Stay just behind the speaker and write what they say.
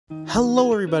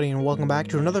Hello everybody and welcome back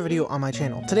to another video on my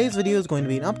channel. Today's video is going to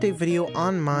be an update video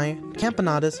on my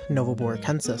Camponotus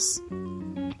novaeboracensis.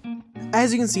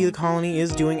 As you can see, the colony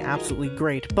is doing absolutely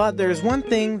great, but there's one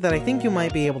thing that I think you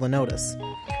might be able to notice.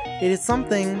 It is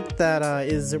something that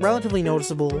is relatively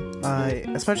noticeable,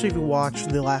 especially if you watch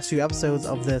the last few episodes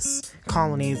of this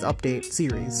colony's update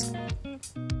series.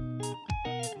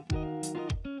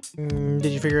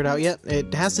 Did you figure it out yet?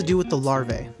 It has to do with the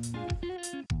larvae.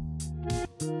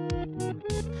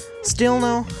 Still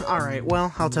no? Alright,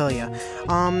 well, I'll tell you.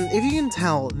 If you can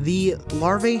tell, the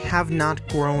larvae have not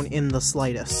grown in the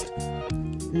slightest.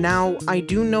 Now, I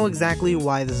do know exactly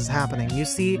why this is happening. You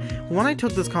see, when I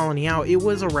took this colony out, it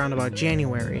was around about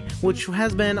January, which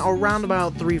has been around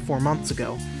about 3-4 months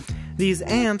ago. These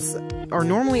ants are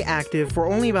normally active for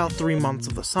only about 3 months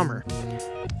of the summer.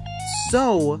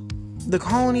 So, the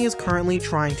colony is currently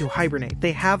trying to hibernate.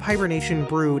 They have hibernation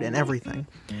brood and everything,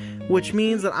 which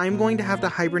means that I'm going to have to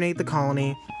hibernate the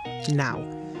colony now.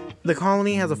 The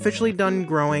colony has officially done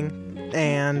growing,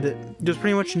 and there's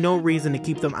pretty much no reason to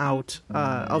keep them out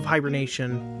of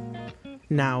hibernation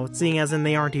now, seeing as in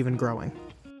they aren't even growing.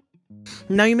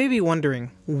 Now you may be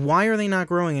wondering, why are they not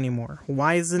growing anymore?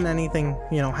 Why isn't anything,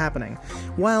 happening?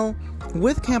 Well,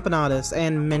 with Camponotus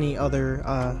and many other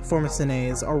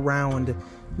Formicinae around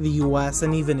the US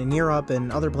and even in Europe and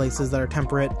other places that are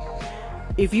temperate,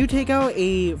 if you take out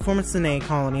a Formicinae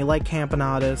colony like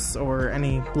Camponotus or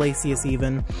any Lasius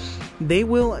even, they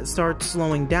will start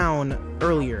slowing down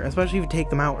earlier, especially if you take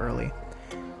them out early.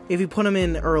 If you put them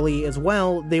in early as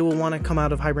well, they will want to come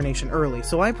out of hibernation early.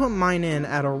 So I put mine in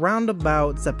at around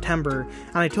about September,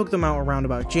 and I took them out around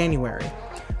about January.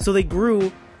 So they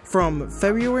grew from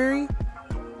February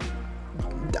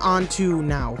on to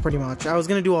now, pretty much. I was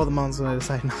going to do all the months, but I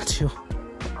decided not to.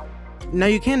 Now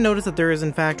you can notice that there is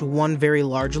in fact one very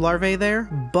large larvae there,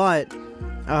 but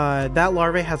that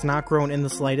larvae has not grown in the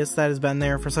slightest. That has been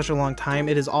there for such a long time.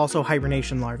 It is also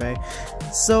hibernation larvae.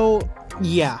 So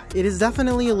yeah, it is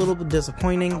definitely a little bit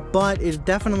disappointing, but it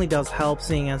definitely does help,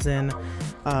 seeing as in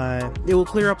it will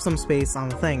clear up some space on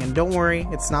the thing. And don't worry,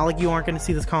 it's not like you aren't going to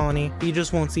see this colony. You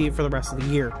just won't see it for the rest of the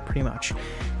year, pretty much.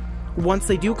 Once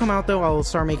they do come out though, I will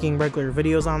start making regular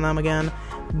videos on them again,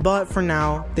 but for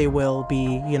now they will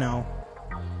be,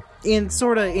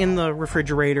 in the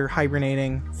refrigerator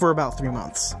hibernating for about 3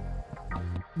 months.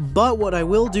 But what I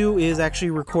will do is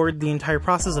actually record the entire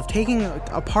process of taking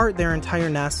apart their entire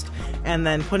nest and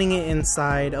then putting it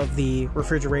inside of the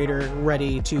refrigerator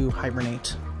ready to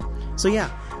hibernate. So yeah,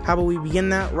 how about we begin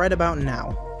that right about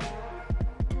now?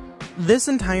 This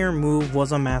entire move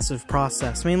was a massive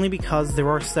process, mainly because there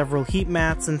are several heat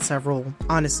mats and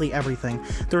honestly, everything.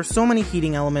 There are so many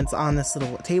heating elements on this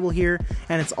little table here,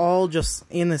 and it's all just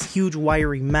in this huge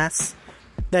wiry mess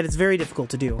that it's very difficult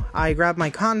to do. I grabbed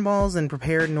my cotton balls and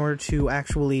prepared in order to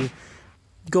actually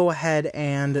go ahead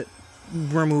and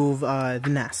remove the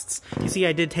nests. You see,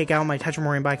 I did take out my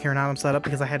Tetramorium bicarinatum setup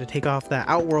because I had to take off that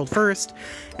outworld first,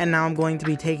 and now I'm going to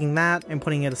be taking that and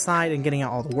putting it aside and getting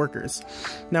out all the workers.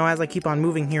 Now as I keep on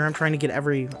moving here, I'm trying to get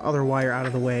every other wire out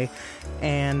of the way,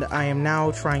 and I am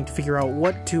now trying to figure out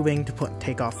what tubing to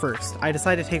take off first. I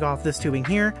decided to take off this tubing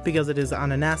here because it is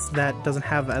on a nest that doesn't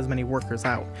have as many workers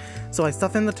out. So I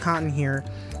stuff in the cotton here,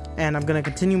 and I'm going to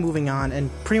continue moving on and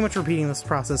pretty much repeating this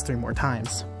process 3 more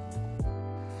times.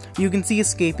 You can see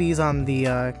escapees on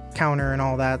the counter and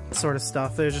all that sort of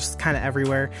stuff. They're just kind of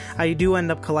everywhere. I do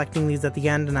end up collecting these at the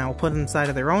end, and I will put them inside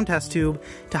of their own test tube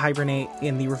to hibernate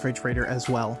in the refrigerator as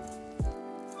well.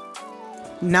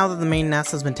 Now that the main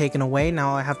nest has been taken away,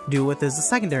 now all I have to do with is the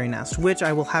secondary nest, which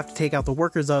I will have to take out the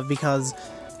workers of because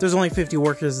there's only 50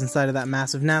 workers inside of that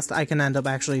massive nest. I can end up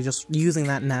actually just using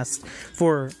that nest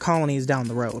for colonies down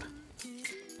the road.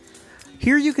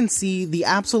 Here you can see the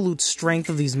absolute strength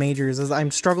of these majors as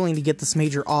I'm struggling to get this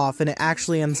major off, and it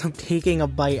actually ends up taking a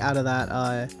bite out of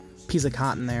that piece of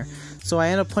cotton there. So I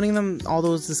end up putting all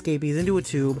those escapees into a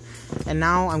tube, and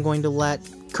now I'm going to let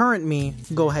current me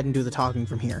go ahead and do the talking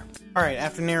from here. Alright,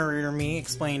 after narrator me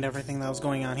explained everything that was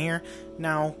going on here,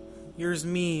 now here's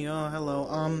me. Oh,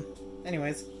 hello.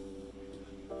 Anyways.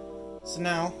 So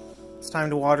now it's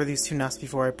time to water these 2 nests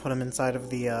before I put them inside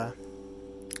of the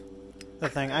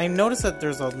thing. I noticed that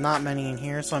there's not many in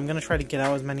here, so I'm going to try to get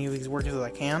out as many of these workers as I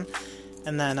can,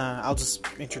 and then I'll just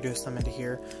introduce them into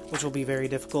here, which will be very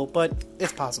difficult, but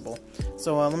it's possible.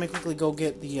 So let me quickly go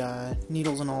get the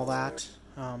needles and all that.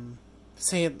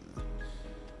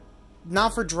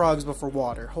 Not for drugs, but for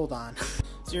water. Hold on.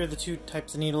 So here are the 2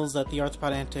 types of needles that the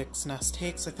Arthropod antics nest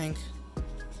takes, I think.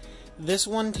 This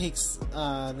one takes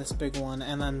this big one,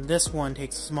 and then this one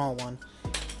takes a small one.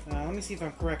 Let me see if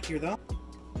I'm correct here, though.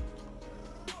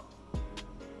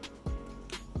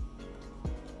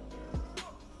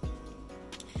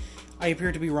 I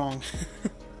appear to be wrong.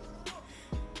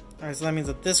 Alright, so that means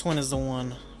that this one is the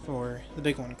one for the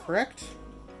big one, correct?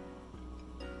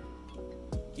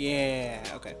 Yeah,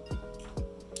 okay.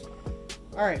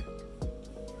 Alright.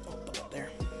 Oh, put that there.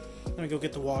 Let me go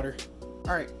get the water.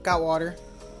 Alright, got water.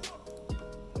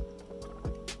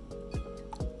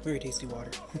 Very tasty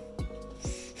water.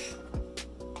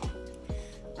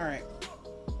 Alright.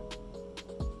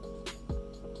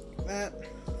 That.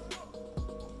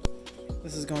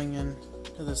 This is going in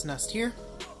to this nest here.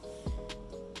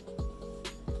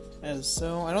 As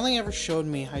so, I don't think it ever showed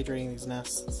me hydrating these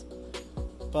nests,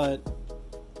 but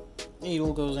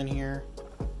needle goes in here.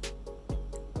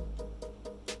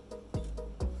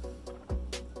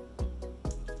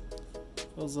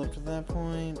 Fills up to that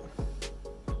point.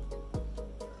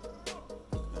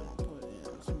 Then I'll put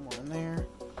in some more in there,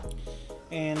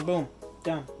 and boom,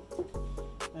 done.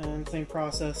 And same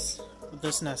process with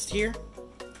this nest here,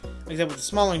 except with the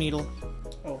smaller needle.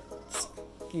 Oh, this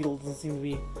needle doesn't seem to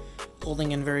be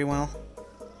holding in very well.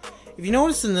 If you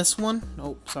notice in this one,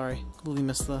 oh sorry, completely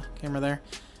missed the camera there.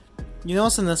 You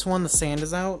notice in this one the sand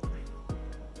is out.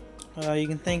 You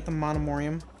can thank the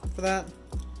monomorium for that,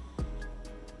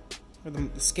 or the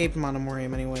escaped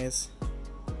monomorium, anyways.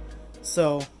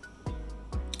 So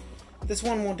this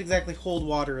one won't exactly hold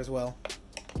water as well.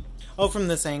 Oh, from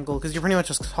this angle, because you're pretty much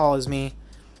as tall as me.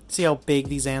 See how big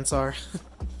these ants are.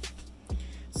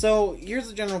 So, here's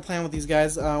the general plan with these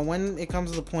guys. When it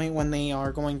comes to the point when they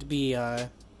are going to be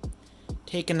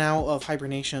taken out of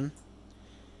hibernation,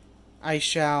 I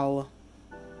shall,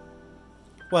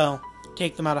 well,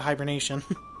 take them out of hibernation.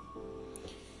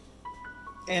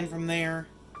 And from there,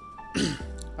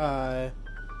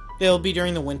 they'll be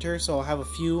during the winter, so I'll have a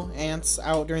few ants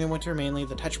out during the winter, mainly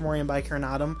the Tetramorium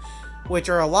bicarnatum, which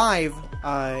are alive.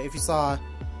 If you saw,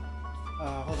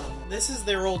 hold on, this is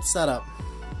their old setup.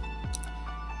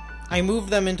 I moved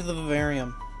them into the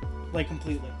vivarium, like,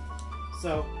 completely.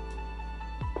 So,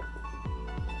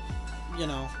 you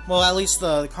know, well, at least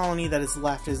the colony that is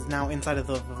left is now inside of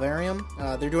the vivarium.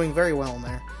 They're doing very well in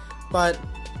there. But,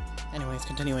 anyways,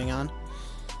 continuing on.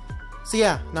 So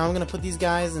yeah, now I'm going to put these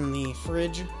guys in the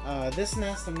fridge. This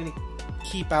nest I'm going to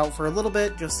keep out for a little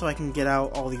bit, just so I can get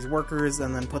out all these workers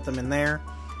and then put them in there.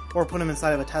 Or put them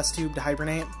inside of a test tube to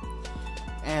hibernate.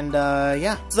 And,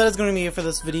 yeah, so that is going to be it for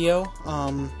this video.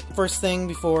 First thing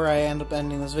before I end up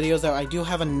ending this video is that I do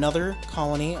have another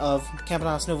colony of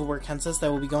Camponotus novaeboracensis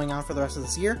that will be going on for the rest of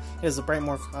this year. It is a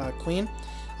Brightmorph queen.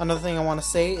 Another thing I want to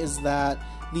say is that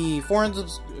the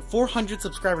 400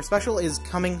 subscriber special is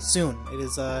coming soon. It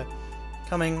is,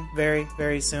 coming very,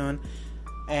 very soon.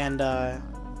 And,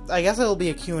 I guess it'll be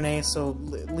a Q&A, so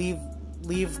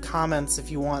leave comments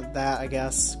if you want that, I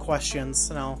guess,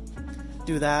 questions, and I'll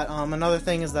do that. Another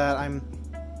thing is that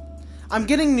I'm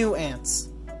getting new ants,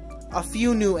 a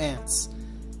few new ants,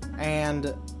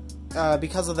 and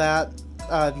because of that,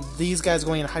 these guys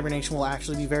going into hibernation will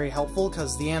actually be very helpful,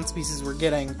 because the ant species we're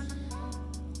getting,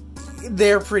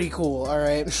 they're pretty cool. All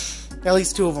right, at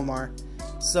least 2 of them are.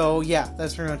 So yeah,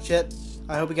 that's pretty much it.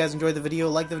 I hope you guys enjoyed the video.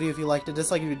 Like the video if you liked it,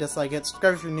 dislike it if you dislike it,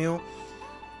 subscribe if you're new.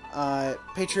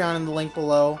 Patreon in the link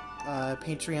below.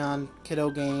 Patreon Kiddo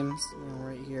Games, you know,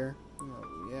 right here.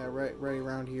 Yeah, right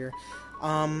around here.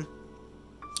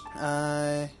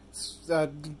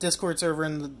 Discord server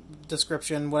in the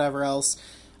description, whatever else.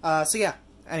 So yeah,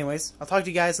 anyways, I'll talk to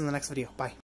you guys in the next video. Bye.